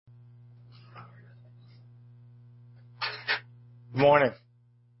Good morning.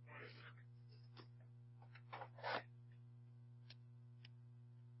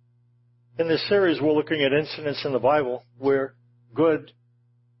 In this series, we're looking at incidents in the Bible where good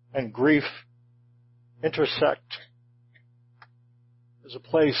and grief intersect. There's a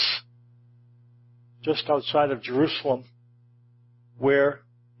place just outside of Jerusalem where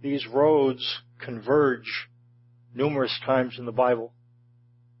these roads converge numerous times in the Bible.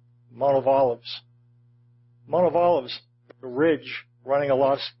 Mount of Olives. Mount of Olives, the ridge running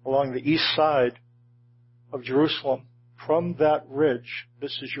along the east side of Jerusalem. From that ridge,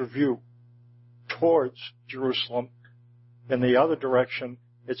 this is your view towards Jerusalem. In the other direction,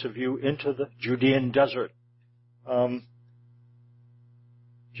 it's a view into the Judean desert. You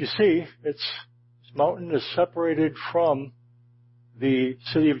see, this mountain is separated from the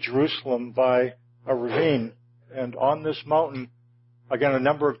city of Jerusalem by a ravine. And on this mountain, again, a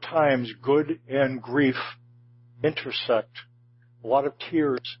number of times, good and grief intersect. A lot of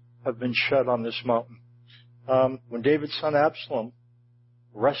tears have been shed on this mountain. When David's son Absalom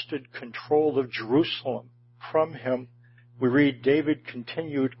wrested control of Jerusalem from him, we read David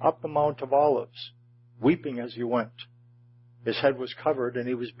continued up the Mount of Olives, weeping as he went. His head was covered and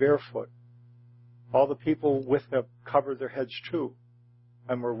he was barefoot. All the people with him covered their heads too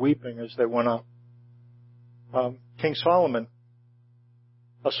and were weeping as they went up. King Solomon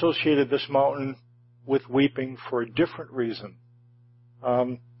associated this mountain with weeping for a different reason.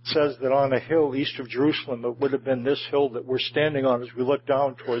 It says that on a hill east of Jerusalem, it would have been this hill that we're standing on as we look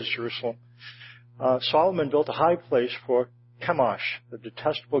down towards Jerusalem, Solomon built a high place for Chemosh, the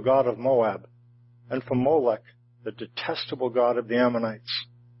detestable god of Moab, and for Molech, the detestable god of the Ammonites.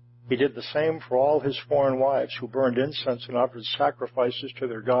 He did the same for all his foreign wives who burned incense and offered sacrifices to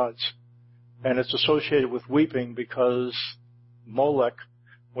their gods. And it's associated with weeping because Molech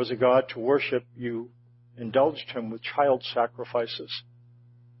was a god to worship. You indulged him with child sacrifices.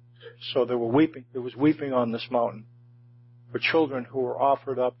 So there was weeping on this mountain for children who were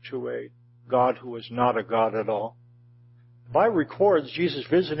offered up to a God who was not a God at all. The Bible records Jesus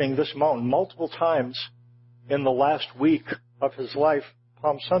visiting this mountain multiple times in the last week of his life.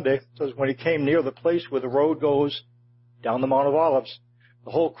 Palm Sunday, it says, when he came near the place where the road goes down the Mount of Olives,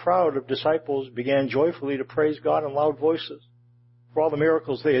 the whole crowd of disciples began joyfully to praise God in loud voices for all the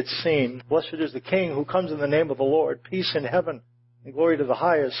miracles they had seen. Blessed is the King who comes in the name of the Lord, peace in heaven and glory to the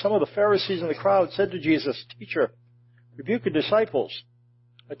highest. Some of the Pharisees in the crowd said to Jesus, Teacher, rebuke the disciples.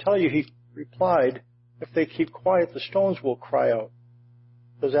 I tell you, he replied, if they keep quiet, the stones will cry out.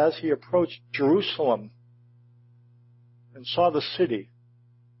 Because as he approached Jerusalem and saw the city,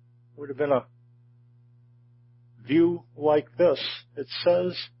 it would have been a view like this. It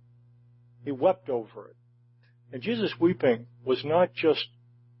says he wept over it. And Jesus' weeping was not just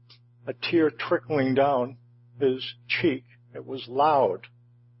a tear trickling down his cheek. It was loud.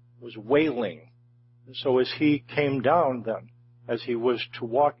 It was wailing. And so as he came down then, as he was to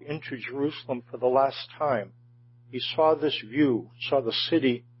walk into Jerusalem for the last time, he saw this view, saw the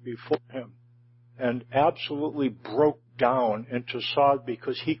city before him, and absolutely broke down into sorrow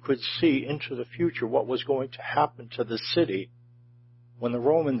because he could see into the future what was going to happen to the city when the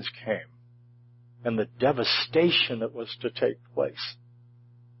Romans came and the devastation that was to take place.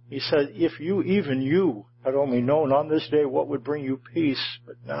 He said, if you, even you, had only known on this day what would bring you peace,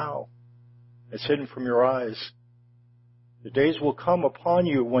 but now it's hidden from your eyes. The days will come upon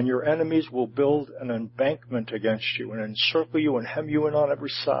you when your enemies will build an embankment against you and encircle you and hem you in on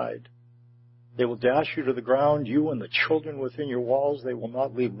every side. They will dash you to the ground, you and the children within your walls. They will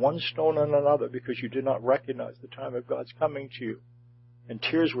not leave one stone on another because you did not recognize the time of God's coming to you. And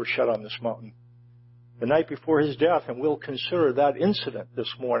tears were shed on this mountain the night before his death, and we'll consider that incident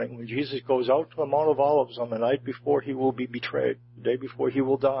this morning when Jesus goes out to the Mount of Olives on the night before he will be betrayed, the day before he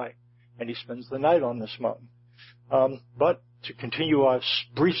will die, and he spends the night on this mountain. But to continue our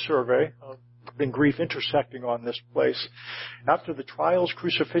brief survey of grief intersecting on this place, after the trials,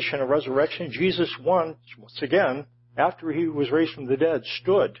 crucifixion, and resurrection, Jesus once again, after he was raised from the dead,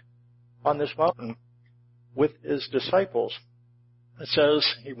 stood on this mountain with his disciples. It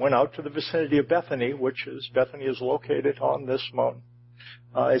says he went out to the vicinity of Bethany, Bethany is located on this mountain.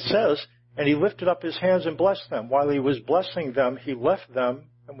 It says, and he lifted up his hands and blessed them. While he was blessing them, he left them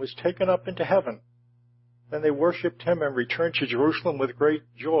and was taken up into heaven. Then they worshipped him and returned to Jerusalem with great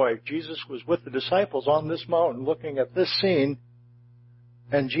joy. Jesus was with the disciples on this mountain looking at this scene,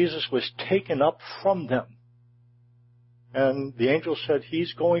 and Jesus was taken up from them. And the angel said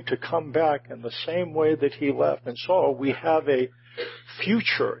he's going to come back in the same way that he left. And so we have a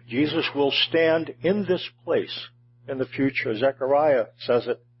future. Jesus will stand in this place in the future. Zechariah says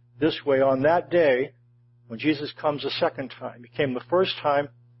it this way, on that day, when Jesus comes a second time. He came the first time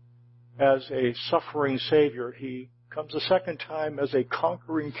as a suffering Savior. He comes a second time as a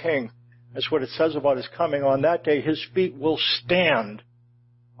conquering King. That's what it says about his coming. On that day, his feet will stand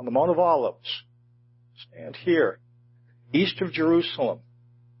on the Mount of Olives. Stand here, east of Jerusalem.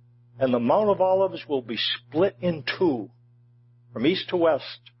 And the Mount of Olives will be split in two, from east to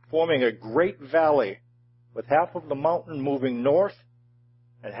west, forming a great valley, with half of the mountain moving north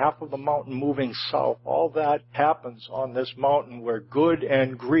and half of the mountain moving south. All that happens on this mountain where good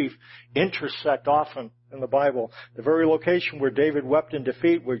and grief intersect often in the Bible. The very location where David wept in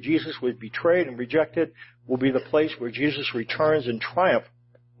defeat, where Jesus was betrayed and rejected, will be the place where Jesus returns in triumph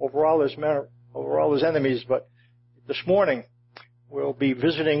over all his enemies. But this morning, we'll be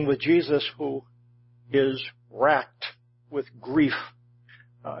visiting with Jesus, who is racked with grief.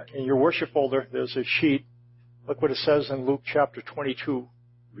 In your worship folder, there's a sheet. Look what it says in Luke chapter 22,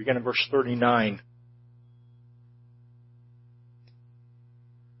 beginning in verse 39.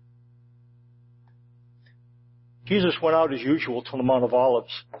 Jesus went out as usual to the Mount of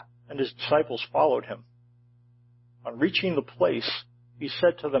Olives, and his disciples followed him. On reaching the place, he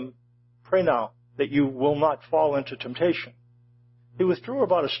said to them, "Pray now that you will not fall into temptation." He withdrew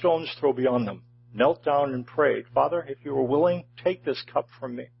about a stone's throw beyond them, knelt down and prayed, "Father, if you are willing, take this cup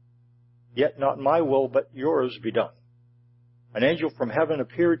from me. Yet not my will, but yours be done." An angel from heaven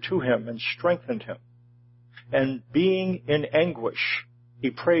appeared to him and strengthened him. And being in anguish,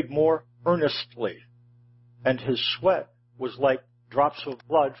 he prayed more earnestly, and his sweat was like drops of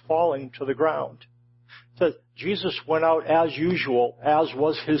blood falling to the ground. So Jesus went out as usual, as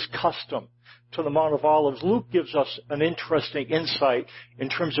was his custom, to the Mount of Olives. Luke gives us an interesting insight in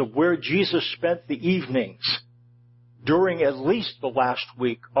terms of where Jesus spent the evenings during at least the last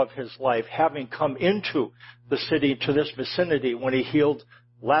week of his life, having come into the city to this vicinity when he healed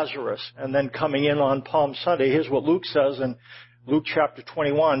Lazarus, and then coming in on Palm Sunday. Here's what Luke says in Luke chapter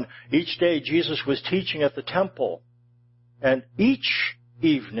 21. Each day Jesus was teaching at the temple, and each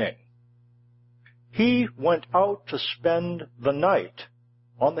evening he went out to spend the night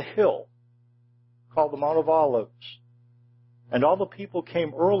on the hill called the Mount of Olives. And all the people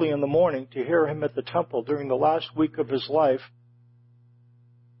came early in the morning to hear him at the temple during the last week of his life.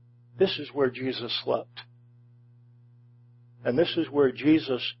 This is where Jesus slept. And this is where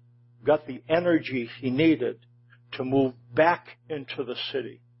Jesus got the energy he needed to move back into the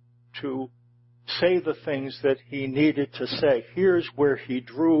city, to say the things that he needed to say. Here's where he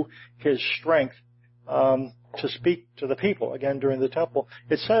drew his strength to speak to the people, again, during the temple.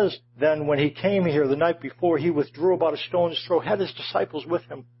 It says, then, when he came here the night before, he withdrew about a stone's throw, had his disciples with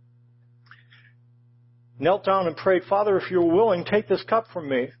him, knelt down and prayed, "Father, if you're willing, take this cup from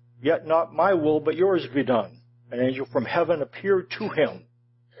me, yet not my will, but yours be done." An angel from heaven appeared to him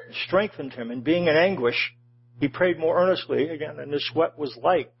and strengthened him, and being in anguish, he prayed more earnestly, again, and his sweat was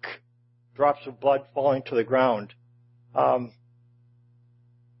like drops of blood falling to the ground.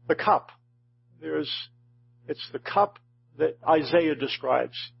 The cup. It's the cup that Isaiah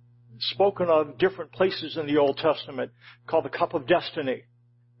describes, spoken of different places in the Old Testament, called the cup of destiny.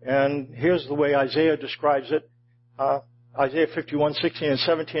 And here's the way Isaiah describes it. Isaiah 51:16 and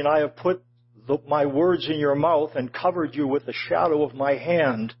 17, "I have put my words in your mouth and covered you with the shadow of my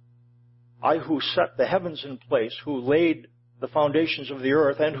hand. I who set the heavens in place, who laid the foundations of the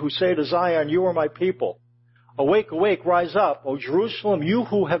earth, and who say to Zion, you are my people. Awake, awake, rise up, O Jerusalem, you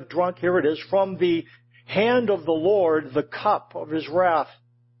who have drunk," here it is, "from the hand of the Lord the cup of his wrath.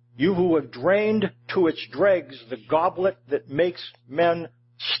 You who have drained to its dregs the goblet that makes men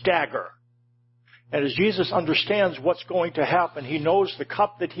stagger." And as Jesus understands what's going to happen, he knows the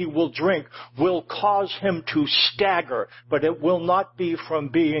cup that he will drink will cause him to stagger, but it will not be from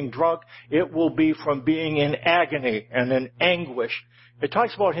being drunk. It will be from being in agony and in anguish. It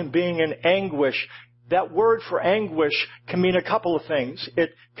talks about him being in anguish. That word for anguish can mean a couple of things.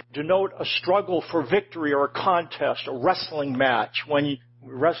 It can denote a struggle for victory or a contest, a wrestling match. When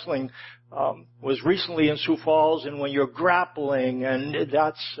wrestling was recently in Sioux Falls, and when you're grappling, and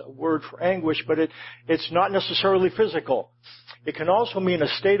that's a word for anguish, but it's not necessarily physical. It can also mean a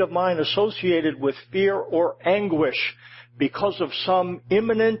state of mind associated with fear or anguish because of some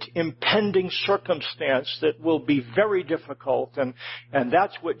imminent, impending circumstance that will be very difficult, and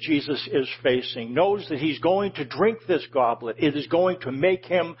that's what Jesus is facing. Knows that he's going to drink this goblet. It is going to make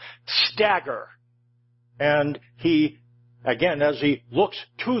him stagger. And he, again, as he looks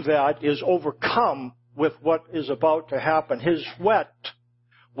to that, is overcome with what is about to happen. His sweat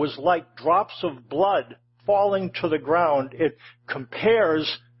was like drops of blood falling to the ground. It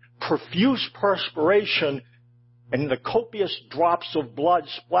compares profuse perspiration and the copious drops of blood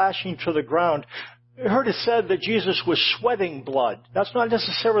splashing to the ground You heard it said that Jesus was sweating blood. That's not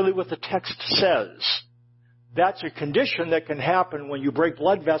necessarily what the text says. That's a condition that can happen when you break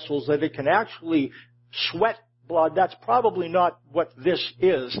blood vessels, that it can actually sweat blood. That's probably not what this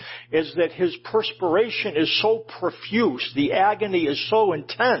is that his perspiration is so profuse, the agony is so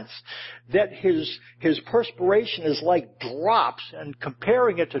intense, that his perspiration is like drops, and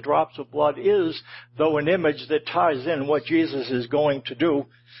comparing it to drops of blood is, though, an image that ties in what Jesus is going to do.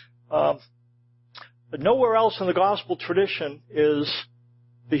 But nowhere else in the gospel tradition is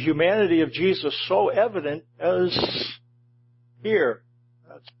the humanity of Jesus so evident as here.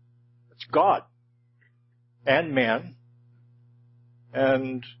 That's God and man.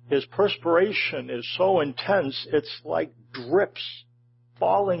 And his perspiration is so intense, it's like drips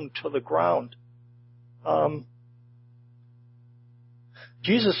falling to the ground.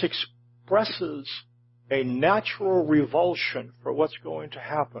 Jesus expresses a natural revulsion for what's going to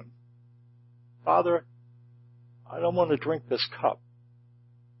happen. Father, I don't want to drink this cup.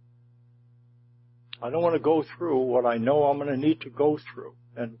 I don't want to go through what I know I'm going to need to go through.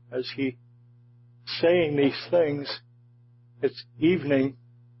 And as he's saying these things, it's evening,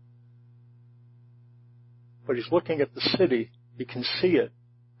 but he's looking at the city. He can see it.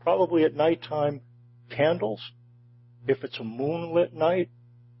 Probably at nighttime, candles. If it's a moonlit night,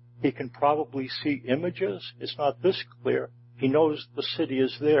 he can probably see images. It's not this clear. He knows the city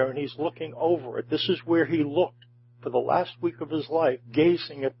is there, and he's looking over it. This is where he looked for the last week of his life,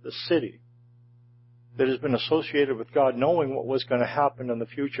 gazing at the city that has been associated with God, knowing what was going to happen in the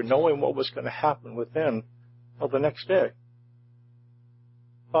future, knowing what was going to happen within the next day.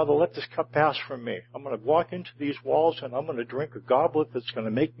 Father, let this cup pass from me. I'm going to walk into these walls, and I'm going to drink a goblet that's going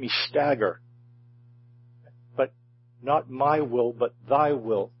to make me stagger. But not my will, but thy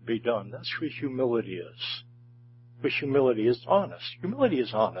will be done. That's what humility is. But humility is honest. Humility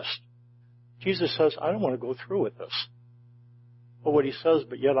is honest. Jesus says, I don't want to go through with this. But what he says,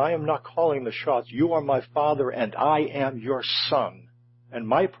 but yet I am not calling the shots. You are my Father, and I am your Son. And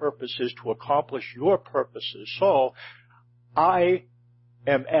my purpose is to accomplish your purposes. So I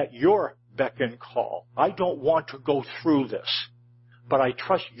am at your beck and call. I don't want to go through this. But I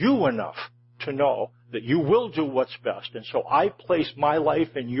trust you enough to know that you will do what's best. And so I place my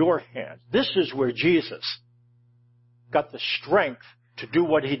life in your hands. This is where Jesus got the strength to do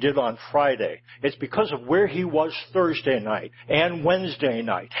what he did on Friday. It's because of where he was Thursday night, and Wednesday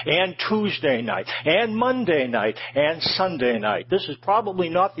night, and Tuesday night, and Monday night, and Sunday night. This is probably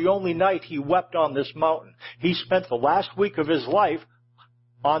not the only night he wept on this mountain. He spent the last week of his life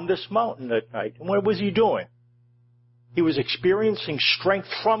on this mountain at night. And what was he doing? He was experiencing strength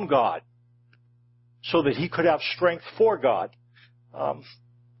from God so that he could have strength for God.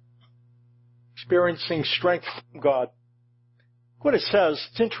 Experiencing strength from God. What it says,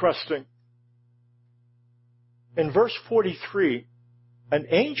 it's interesting. In verse 43, an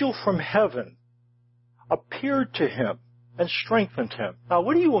angel from heaven appeared to him and strengthened him. Now,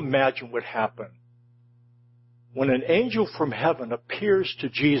 what do you imagine would happen when an angel from heaven appears to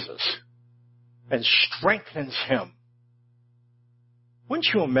Jesus and strengthens him? Wouldn't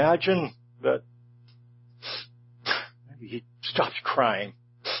you imagine that maybe he stops crying,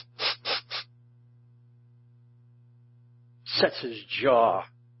 sets his jaw,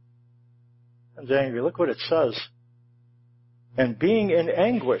 and is angry? Look what it says. And being in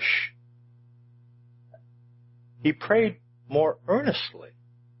anguish, he prayed more earnestly,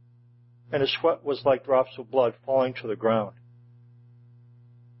 and his sweat was like drops of blood falling to the ground.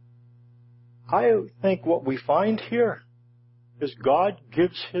 I think what we find here is God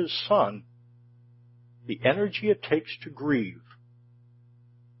gives his Son the energy it takes to grieve.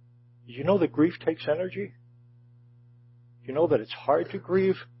 Did you know that grief takes energy? Do you know that it's hard to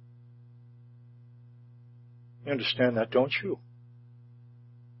grieve? You understand that, don't you?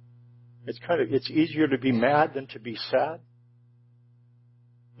 It's easier to be mad than to be sad.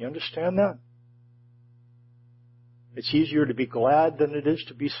 You understand that? It's easier to be glad than it is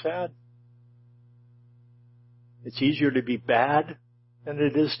to be sad. It's easier to be bad than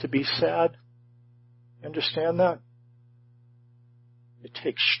it is to be sad. You understand that? It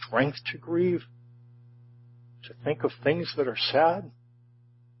takes strength to grieve, to think of things that are sad.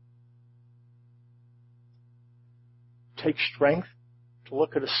 It takes strength to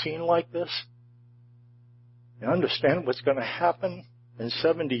look at a scene like this and understand what's going to happen in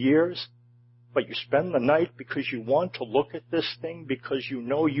 70 years, but you spend the night because you want to look at this thing, because you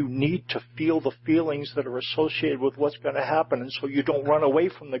know you need to feel the feelings that are associated with what's going to happen, and so you don't run away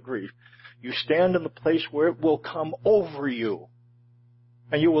from the grief. You stand in the place where it will come over you,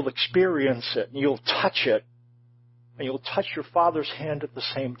 and you will experience it, and you'll touch it, and you'll touch your Father's hand at the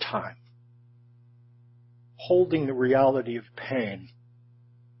same time. holding the reality of pain,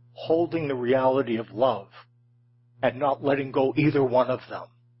 holding the reality of love, and not letting go either one of them.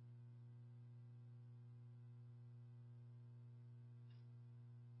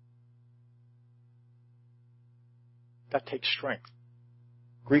 That takes strength.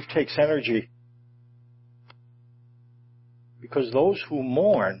 Grief takes energy. Because those who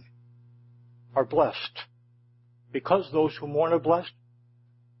mourn are blessed. Because those who mourn are blessed,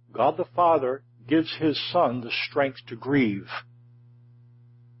 God the Father gives His Son the strength to grieve.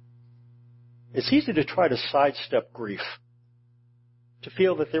 It's easy to try to sidestep grief, to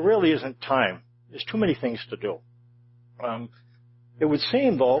feel that there really isn't time. There's too many things to do. It would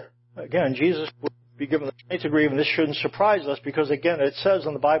seem, though, again, Jesus would be given the strength to grieve, and this shouldn't surprise us because, again, it says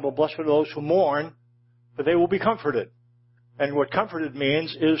in the Bible, blessed are those who mourn, for they will be comforted. And what comforted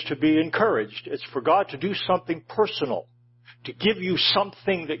means is to be encouraged. It's for God to do something personal, to give you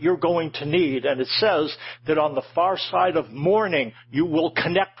something that you're going to need. And it says that on the far side of mourning, you will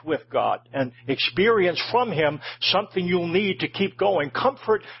connect with God and experience from Him something you'll need to keep going.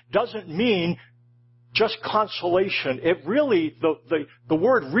 Comfort doesn't mean just consolation. It really, the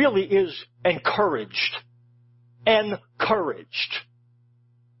word really is encouraged. Encouraged.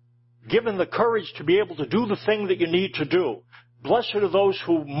 Given the courage to be able to do the thing that you need to do. Blessed are those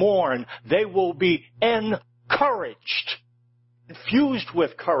who mourn. They will be encouraged. Infused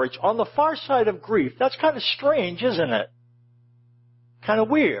with courage. On the far side of grief. That's kind of strange, isn't it? Kind of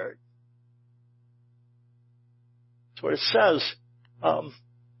weird. That's what it says.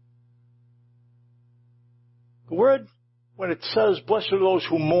 The word, when it says, blessed are those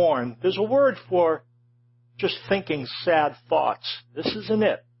who mourn, there's a word for just thinking sad thoughts. This isn't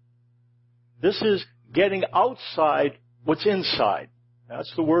it. This is getting outside what's inside.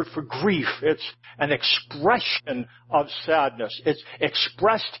 That's the word for grief. It's an expression of sadness. It's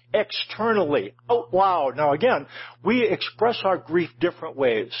expressed externally, out loud. Now again, we express our grief different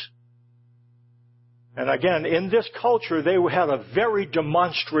ways. And again, in this culture, they had a very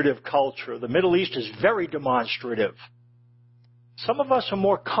demonstrative culture. The Middle East is very demonstrative. Some of us are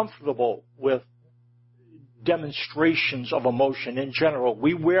more comfortable with demonstrations of emotion in general.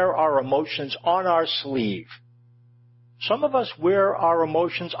 We wear our emotions on our sleeve. Some of us wear our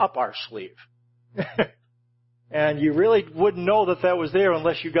emotions up our sleeve. And you really wouldn't know that that was there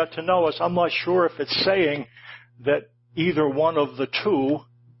unless you got to know us. I'm not sure if it's saying that either one of the two.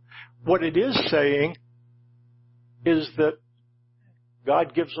 What it is saying is that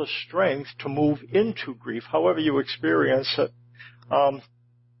God gives us strength to move into grief, however you experience it.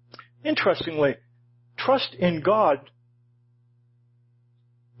 Interestingly, trust in God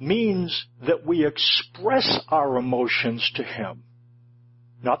means that we express our emotions to Him.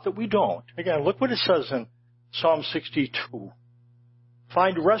 Not that we don't. Again, look what it says in Psalm 62.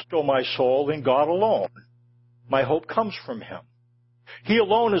 Find rest, O my soul, in God alone. My hope comes from Him. He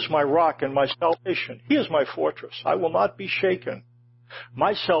alone is my rock and my salvation. He is my fortress. I will not be shaken.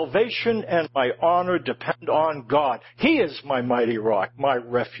 My salvation and my honor depend on God. He is my mighty rock, my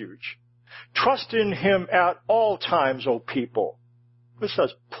refuge. Trust in Him at all times, O people. It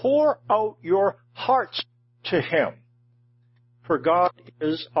says, pour out your hearts to Him. For God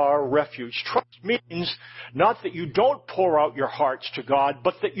is our refuge. Trust means not that you don't pour out your hearts to God,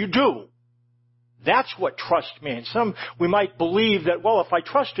 but that you do. That's what trust means. We might believe that, well, if I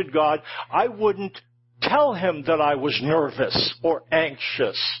trusted God, I wouldn't tell Him that I was nervous or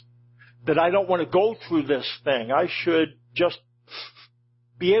anxious, that I don't want to go through this thing. I should just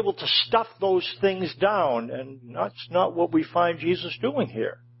be able to stuff those things down. And that's not what we find Jesus doing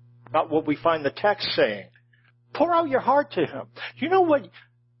here. Not what we find the text saying. Pour out your heart to Him. Do you know what?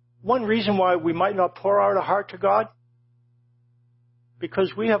 One reason why we might not pour out our heart to God?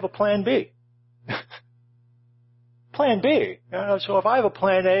 Because we have a plan B. Plan B. So if I have a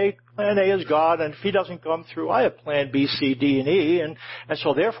plan A is God, and if He doesn't come through, I have plan B, C, D, and E, and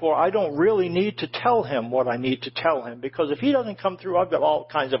so therefore I don't really need to tell Him what I need to tell Him, because if He doesn't come through, I've got all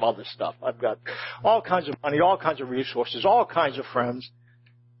kinds of other stuff. I've got all kinds of money, all kinds of resources, all kinds of friends.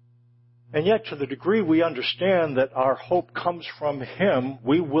 And yet, to the degree we understand that our hope comes from Him,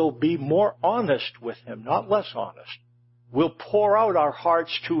 we will be more honest with Him, not less honest. We'll pour out our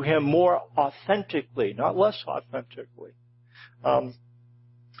hearts to Him more authentically, not less authentically. To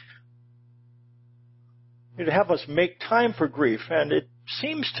have us make time for grief, and it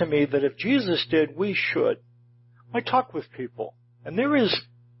seems to me that if Jesus did, we should. I talk with people, and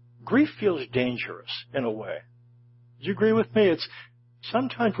grief feels dangerous in a way. Do you agree with me? It's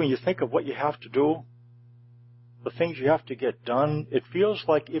sometimes when you think of what you have to do, the things you have to get done, it feels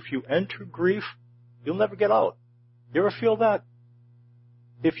like if you enter grief, you'll never get out. You ever feel that?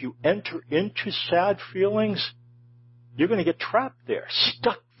 if you enter into sad feelings, you're going to get trapped there,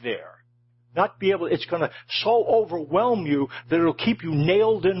 stuck there. Not be able, it's going to so overwhelm you that it'll keep you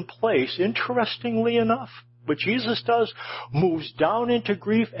nailed in place. Interestingly enough, what Jesus does, moves down into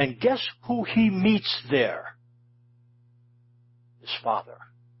grief, and guess who he meets there? His Father.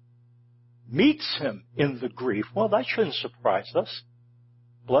 Meets him in the grief. Well, that shouldn't surprise us.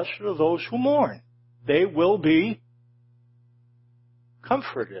 Blessed are those who mourn. They will be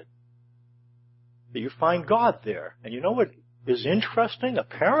comforted. You find God there. And you know what is interesting?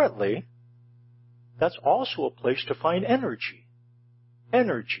 Apparently, that's also a place to find energy.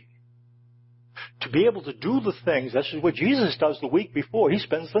 Energy. To be able to do the things, this is what Jesus does the week before. He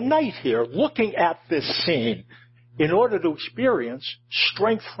spends the night here looking at this scene in order to experience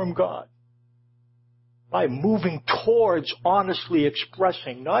strength from God. By moving towards honestly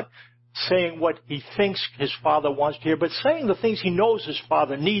expressing, not saying what he thinks his Father wants to hear, but saying the things he knows his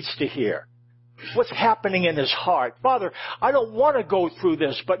Father needs to hear. What's happening in his heart? Father, I don't want to go through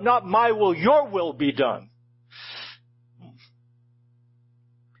this, but not my will, your will be done.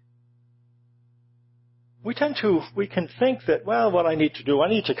 We can think that, well, what I need to do, I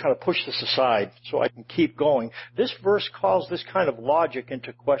need to kind of push this aside so I can keep going. This verse calls this kind of logic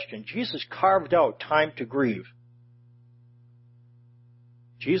into question. Jesus carved out time to grieve.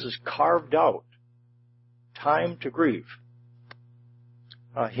 Jesus carved out time to grieve.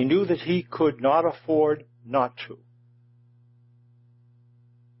 He knew that he could not afford not to,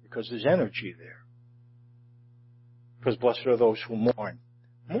 because there's energy there. Because blessed are those who mourn.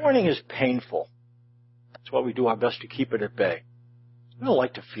 Mourning is painful. That's why we do our best to keep it at bay. We don't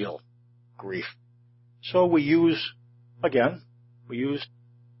like to feel grief. So we use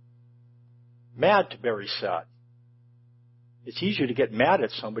mad to bury sad. It's easier to get mad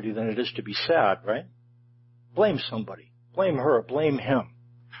at somebody than it is to be sad, right? Blame somebody. Blame her. Blame him.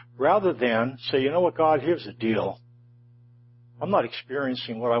 Rather than say, you know what, God, here's the deal. I'm not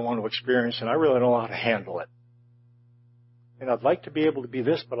experiencing what I want to experience, and I really don't know how to handle it. And I'd like to be able to be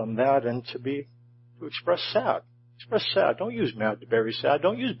this, but I'm that, and to express sad. Express sad. Don't use mad to bury sad.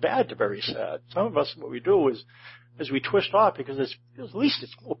 Don't use bad to bury sad. Some of us, what we do is we twist off because at least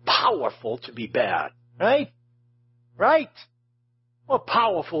it's more powerful to be bad. Right? Right? More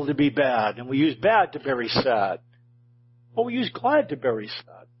powerful to be bad. And we use bad to bury sad. Or we use glad to bury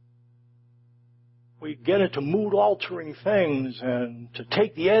sad. We get into mood-altering things and to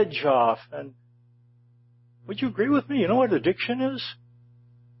take the edge off. And would you agree with me? You know what addiction is?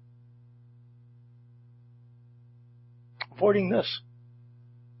 Avoiding this.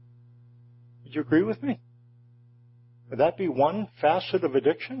 Would you agree with me? Would that be one facet of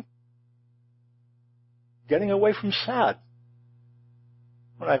addiction? Getting away from sad.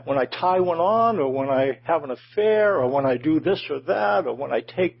 When I tie one on, or when I have an affair, or when I do this or that, or when I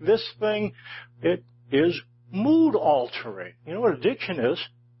take this thing, it is mood altering. You know what addiction is?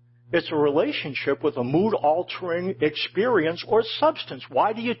 It's a relationship with a mood altering experience or substance.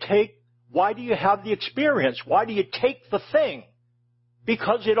 Why do you have the experience? Why do you take the thing?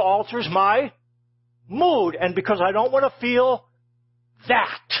 Because it alters my mood, and because I don't want to feel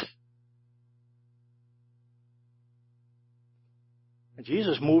that. And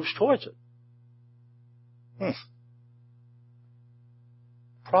Jesus moves towards it. The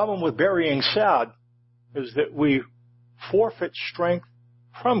problem with burying sad is that we forfeit strength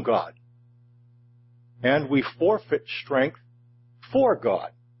from God. And we forfeit strength for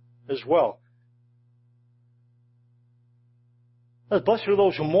God as well. Blessed are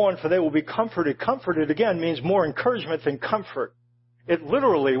those who mourn, for they will be comforted. Comforted, again, means more encouragement than comfort. It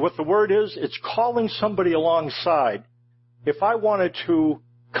literally, what the word is, it's calling somebody alongside. If I wanted to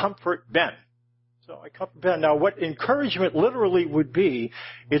comfort Ben, so I comfort Ben. Now, what encouragement literally would be,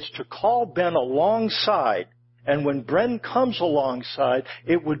 it's to call Ben alongside. And when Ben comes alongside,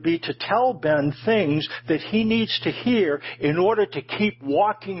 it would be to tell Ben things that he needs to hear in order to keep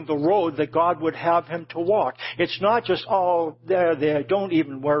walking the road that God would have him to walk. It's not just, oh, there, don't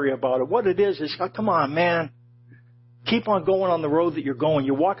even worry about it. What it is, come on, man. Keep on going on the road that you're going.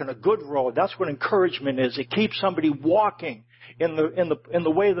 You're walking a good road. That's what encouragement is. It keeps somebody walking in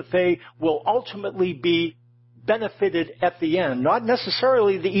the way that they will ultimately be benefited at the end. Not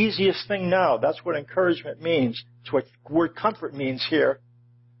necessarily the easiest thing now. That's what encouragement means. It's what the word comfort means here.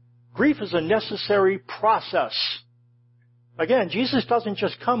 Grief is a necessary process. Again, Jesus doesn't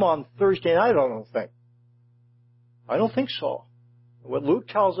just come on Thursday night, I don't think. I don't think so. What Luke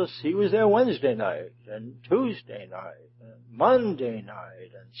tells us, he was there Wednesday night, and Tuesday night, and Monday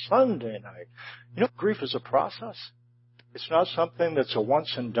night, and Sunday night. You know, grief is a process. It's not something that's a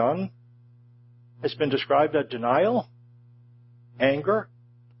once and done. It's been described as denial, anger,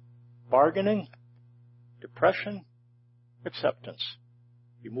 bargaining, depression, acceptance.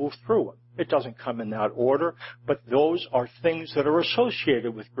 You move through it. It doesn't come in that order, but those are things that are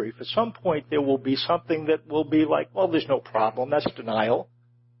associated with grief. At some point, there will be something that will be like, well, there's no problem. That's denial.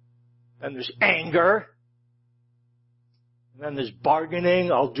 Then there's anger. And then there's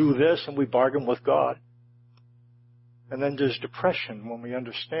bargaining. I'll do this, and we bargain with God. And then there's depression when we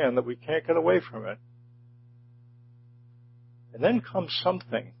understand that we can't get away from it. And then comes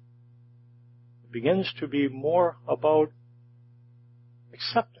something that begins to be more about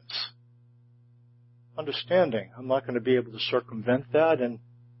acceptance, understanding. I'm not going to be able to circumvent that, and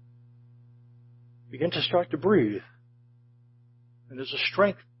begin to start to breathe. And there's a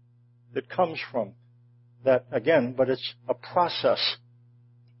strength that comes from that again, but it's a process.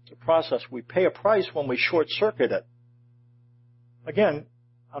 It's a process. We pay a price when we short-circuit it. Again,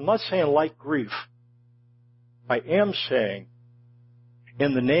 I'm not saying like grief. I am saying,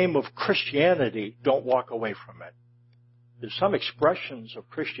 in the name of Christianity, don't walk away from it. There's some expressions of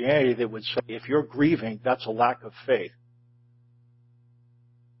Christianity that would say, if you're grieving, that's a lack of faith.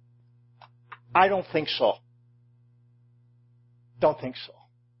 I don't think so. Don't think so.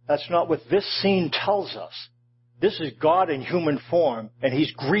 That's not what this scene tells us. This is God in human form, and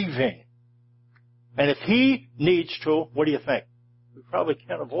He's grieving. And if He needs to, what do you think? We probably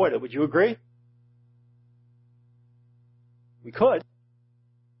can't avoid it. Would you agree? We could.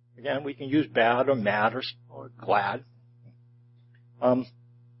 Again, we can use bad or mad or glad. I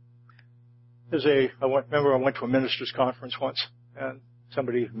went to a minister's conference once, and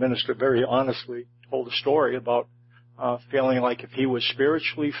somebody, minister, very honestly told a story about feeling like if he was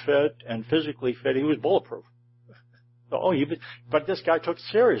spiritually fit and physically fit, he was bulletproof. So, but this guy took it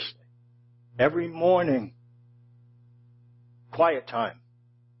seriously. Every morning, quiet time,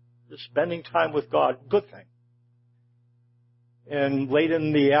 just spending time with God, good thing. And late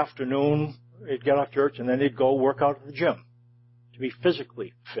in the afternoon, he'd get off church, and then he'd go work out at the gym to be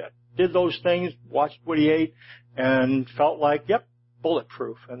physically fit. Did those things, watched what he ate, and felt like, yep,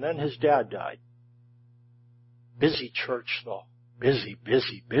 bulletproof. And then his dad died. Busy church, though. Busy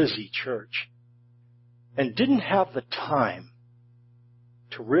church. And didn't have the time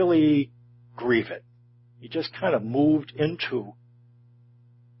to really grieve it. He just kind of moved into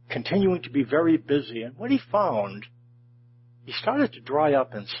continuing to be very busy. And what he found, he started to dry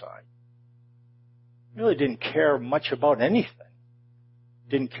up inside. He really didn't care much about anything.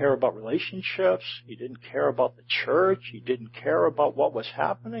 Didn't care about relationships. He didn't care about the church. He didn't care about what was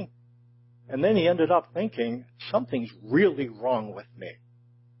happening. And then he ended up thinking, something's really wrong with me.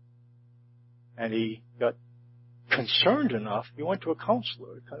 And he got concerned enough, he went to a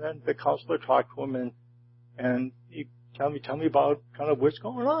counselor. And then the counselor talked to him, and he tell me about kind of what's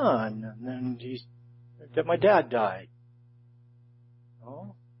going on. And then that my dad died.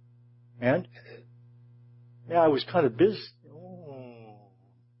 Oh. And yeah, I was kind of busy.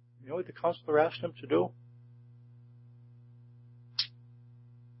 You know what the counselor asked him to do?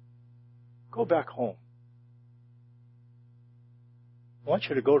 Go back home. I want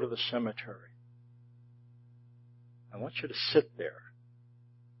you to go to the cemetery. I want you to sit there.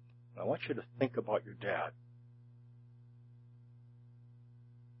 I want you to think about your dad.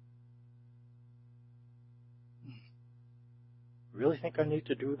 Really think I need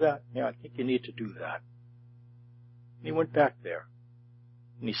to do that? Yeah, I think you need to do that. And he went back there.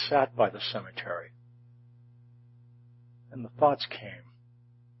 And he sat by the cemetery. And the thoughts came.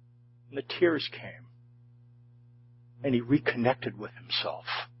 And the tears came. And he reconnected with himself.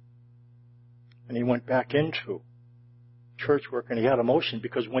 And he went back into church work, and he had emotion,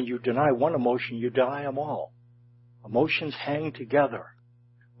 because when you deny one emotion, you deny them all. Emotions hang together.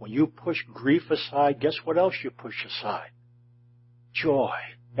 When you push grief aside, guess what else you push aside? Joy.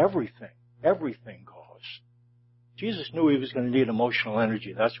 Everything goes. Jesus knew he was going to need emotional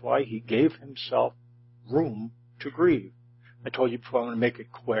energy. That's why he gave himself room to grieve. I told you before, I'm going to make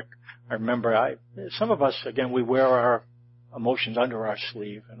it quick. I remember some of us, again, we wear our emotions under our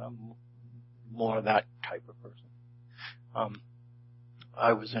sleeve, and I'm more that type of person.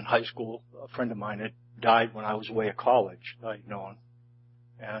 I was in high school. A friend of mine had died when I was away at college, I'd known,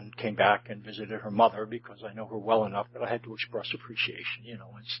 and came back and visited her mother because I know her well enough that I had to express appreciation. You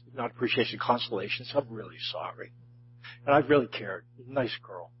know, it's not appreciation, consolation. So I'm really sorry. And I really cared. Nice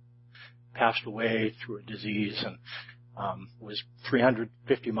girl. Passed away through a disease and was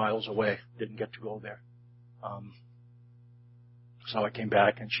 350 miles away. Didn't get to go there. So I came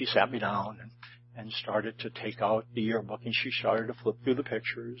back, and she sat me down and started to take out the yearbook, and she started to flip through the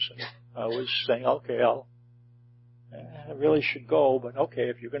pictures. And I was saying, okay, I really should go, but okay,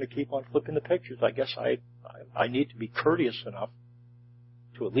 if you're going to keep on flipping the pictures, I guess I need to be courteous enough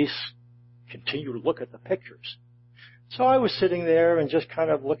to at least continue to look at the pictures. So I was sitting there and just kind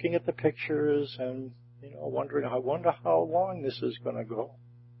of looking at the pictures and, wondering, I wonder how long this is going to go.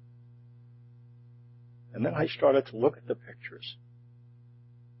 And then I started to look at the pictures.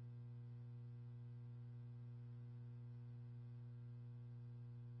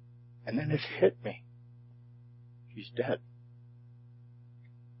 And then it hit me. She's dead.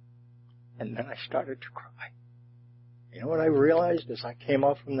 And then I started to cry. You know what I realized as I came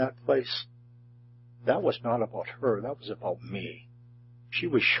out from that place? That was not about her. That was about me. She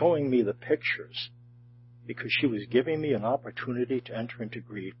was showing me the pictures because she was giving me an opportunity to enter into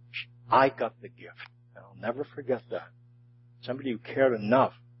grief. I got the gift. And I'll never forget that. Somebody who cared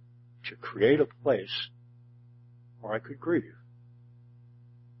enough to create a place where I could grieve.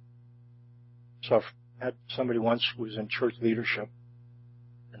 So I've had somebody once who was in church leadership,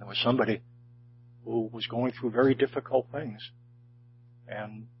 and there was somebody who was going through very difficult things.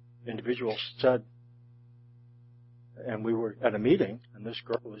 And individuals said, and we were at a meeting, and this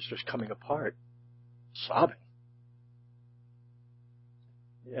girl was just coming apart, sobbing.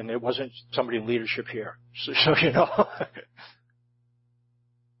 And it wasn't somebody in leadership here. So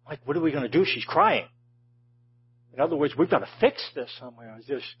like, what are we going to do? She's crying. In other words, we've got to fix this somewhere.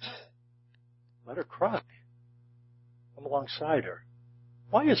 Just let her cry. Come alongside her.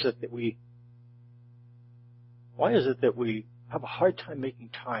 Why is it that we have a hard time making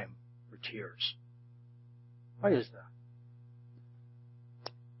time for tears? Why is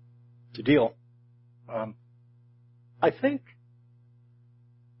that? It's a deal. I think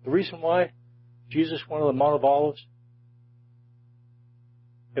the reason why Jesus went to the Mount of Olives,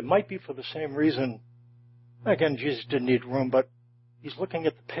 it might be for the same reason. Again, Jesus didn't need room, but he's looking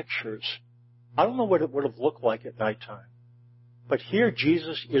at the pictures. I don't know what it would have looked like at nighttime. But here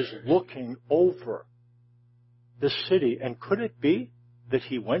Jesus is looking over this city. And could it be that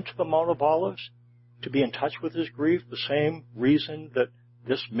he went to the Mount of Olives to be in touch with his grief, the same reason that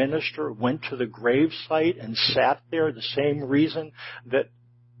this minister went to the grave site and sat there, the same reason that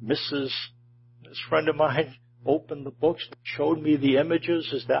this friend of mine, opened the books, showed me the images?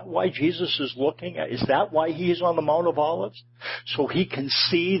 Is that why Jesus is looking at? Is that why he is on the Mount of Olives? So he can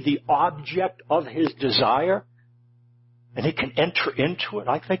see the object of his desire? And he can enter into it?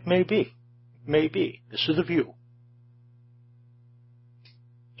 I think maybe. Maybe. This is the view.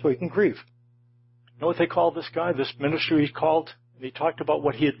 So he can grieve. You know what they call this guy, this minister he's called? And he talked about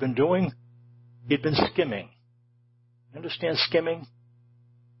what he had been doing. He'd been skimming. You understand skimming?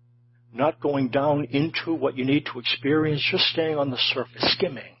 Not going down into what you need to experience, just staying on the surface,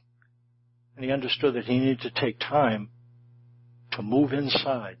 skimming. And he understood that he needed to take time to move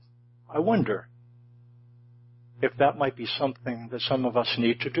inside. I wonder if that might be something that some of us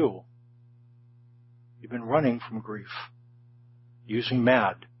need to do. You've been running from grief, using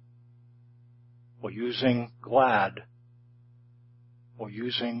mad, or using glad, or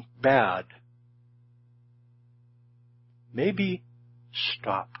using bad. Maybe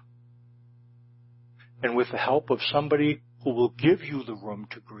stop. And with the help of somebody who will give you the room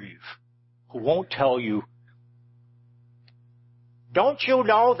to grieve, who won't tell you, don't you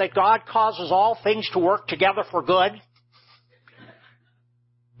know that God causes all things to work together for good?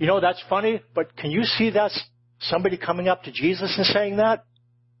 You know, that's funny, but can you see that's somebody coming up to Jesus and saying that?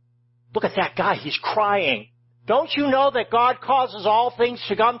 Look at that guy, he's crying. Don't you know that God causes all things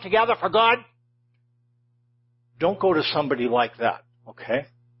to come together for good? Don't go to somebody like that, okay?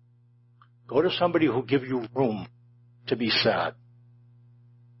 Go to somebody who will give you room to be sad,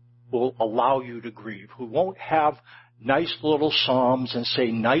 who will allow you to grieve, who won't have nice little psalms and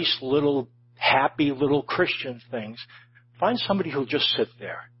say nice little, happy little Christian things. Find somebody who'll just sit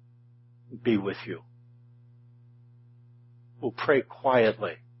there and be with you, who'll pray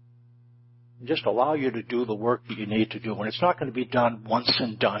quietly, and just allow you to do the work that you need to do. And it's not going to be done once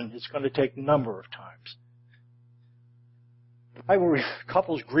and done. It's going to take a number of times. I will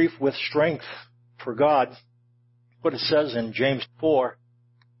couples grief with strength for God. What it says in James 4,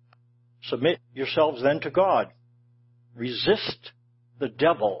 submit yourselves then to God. Resist the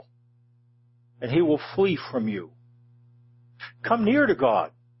devil, and he will flee from you. Come near to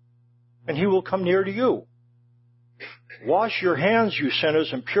God, and he will come near to you. Wash your hands, you sinners,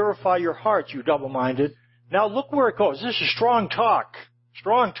 and purify your hearts, you double-minded. Now look where it goes. This is strong talk.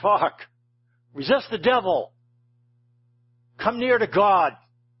 Strong talk. Resist the devil. Come near to God.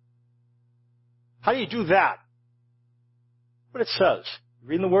 How do you do that? What it says.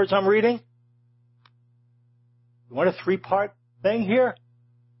 Reading the words I'm reading? You want a three-part thing here?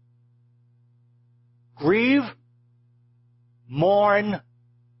 Grieve, mourn,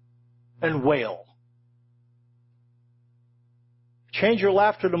 and wail. Change your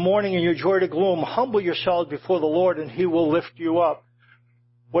laughter to mourning and your joy to gloom. Humble yourselves before the Lord, and He will lift you up.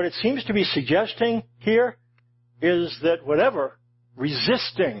 What it seems to be suggesting here is that whatever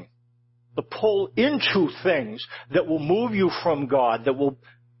resisting the pull into things that will move you from God,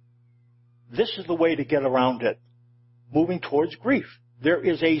 this is the way to get around it. Moving towards grief. There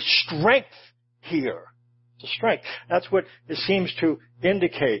is a strength here. It's a strength. That's what it seems to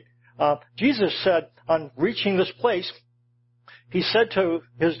indicate. Jesus said, on reaching this place, He said to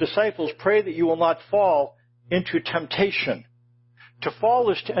His disciples, pray that you will not fall into temptation. To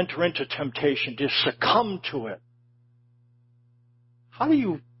fall is to enter into temptation, to succumb to it. How do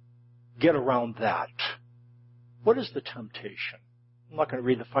you get around that? What is the temptation? I'm not going to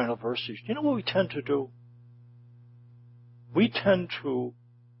read the final verses. Do you know what we tend to do? We tend to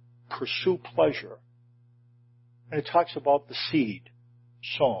pursue pleasure. And it talks about the seed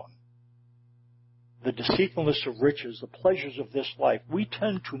sown. The deceitfulness of riches, the pleasures of this life. We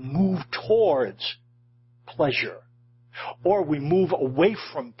tend to move towards pleasure. Or we move away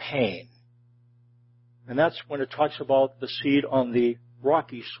from pain. And that's when it talks about the seed on the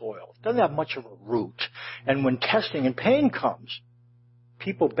rocky soil. It doesn't have much of a root. And when testing and pain comes,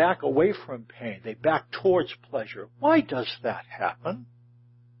 people back away from pain. They back towards pleasure. Why does that happen?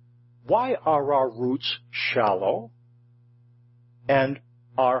 Why are our roots shallow and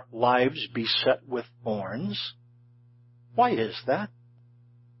our lives beset with thorns? Why is that?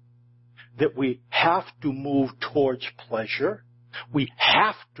 That we have to move towards pleasure. We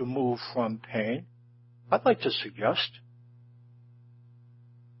have to move from pain. I'd like to suggest,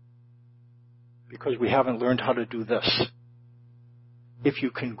 because we haven't learned how to do this. If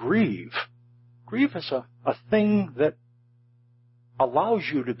you can grieve is a thing that allows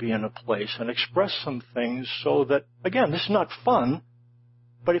you to be in a place and express some things so that, again, this is not fun,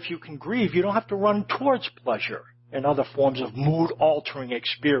 but if you can grieve, you don't have to run towards pleasure and other forms of mood-altering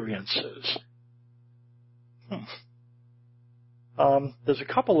experiences. There's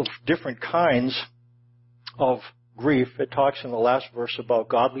a couple of different kinds of grief. It talks in the last verse about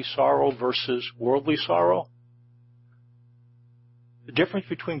godly sorrow versus worldly sorrow. The difference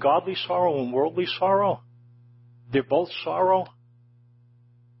between godly sorrow and worldly sorrow, they're both sorrow.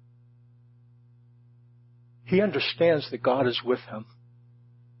 He understands that God is with him.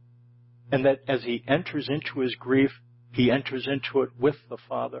 And that as he enters into his grief, he enters into it with the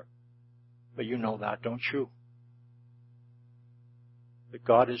Father. But you know that, don't you? That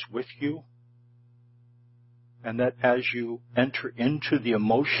God is with you. And that as you enter into the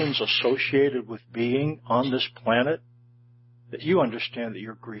emotions associated with being on this planet, that you understand that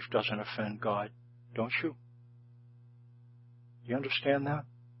your grief doesn't offend God, don't you? Do you understand that?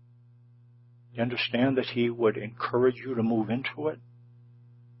 Do you understand that he would encourage you to move into it?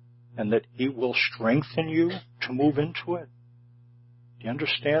 And that he will strengthen you to move into it? Do you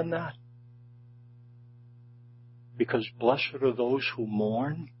understand that? Because blessed are those who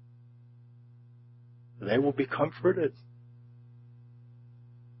mourn. They will be comforted.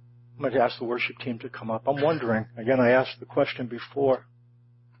 I'm going to ask the worship team to come up. I'm wondering, again, I asked the question before.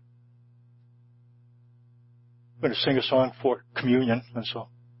 I'm going to sing a song for communion, and so.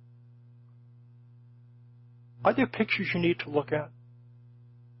 Are there pictures you need to look at?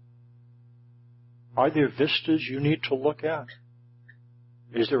 Are there vistas you need to look at?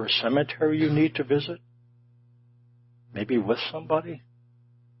 Is there a cemetery you need to visit? Maybe with somebody?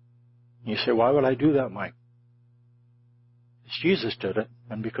 You say, why would I do that, Mike? Because Jesus did it,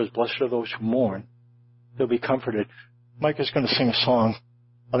 and because blessed are those who mourn, they'll be comforted. Mike is going to sing a song.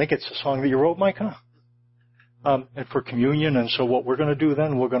 I think it's a song that you wrote, Mike, huh? And for communion, and so what we're going to do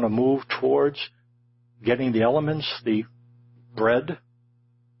then, we're going to move towards getting the elements, the bread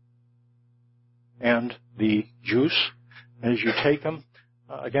and the juice. And as you take them,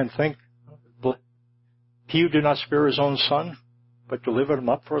 again, think, he who did not spare his own son, but delivered him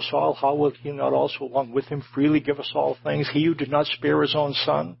up for us all, how will he not also along with him freely give us all things? He who did not spare his own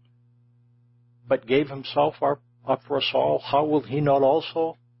son, but gave himself up for us all, how will he not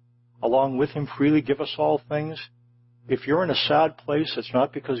also along with him freely give us all things? If you're in a sad place, it's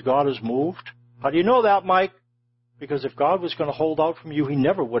not because God has moved. How do you know that, Mike? Because if God was going to hold out from you, he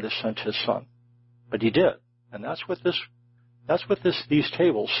never would have sent his son. But he did. And that's what these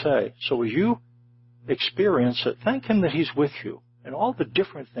tables say. So as you experience it, thank him that he's with you in all the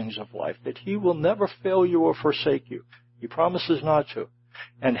different things of life, that he will never fail you or forsake you. He promises not to.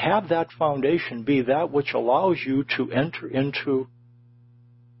 And have that foundation be that which allows you to enter into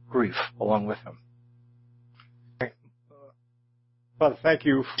grief along with him. Father, thank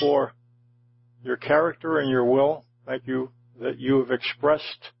you for your character and your will. Thank you that you have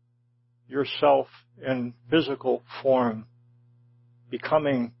expressed yourself in physical form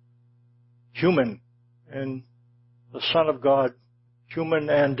becoming human and the Son of God, human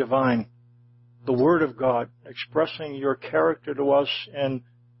and divine, the Word of God, expressing your character to us in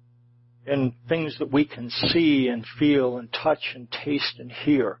things that we can see and feel and touch and taste and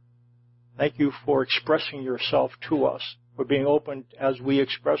hear. Thank you for expressing yourself to us, for being open as we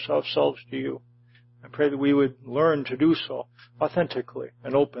express ourselves to you. I pray that we would learn to do so authentically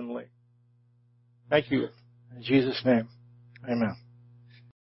and openly. Thank you. In Jesus' name, amen.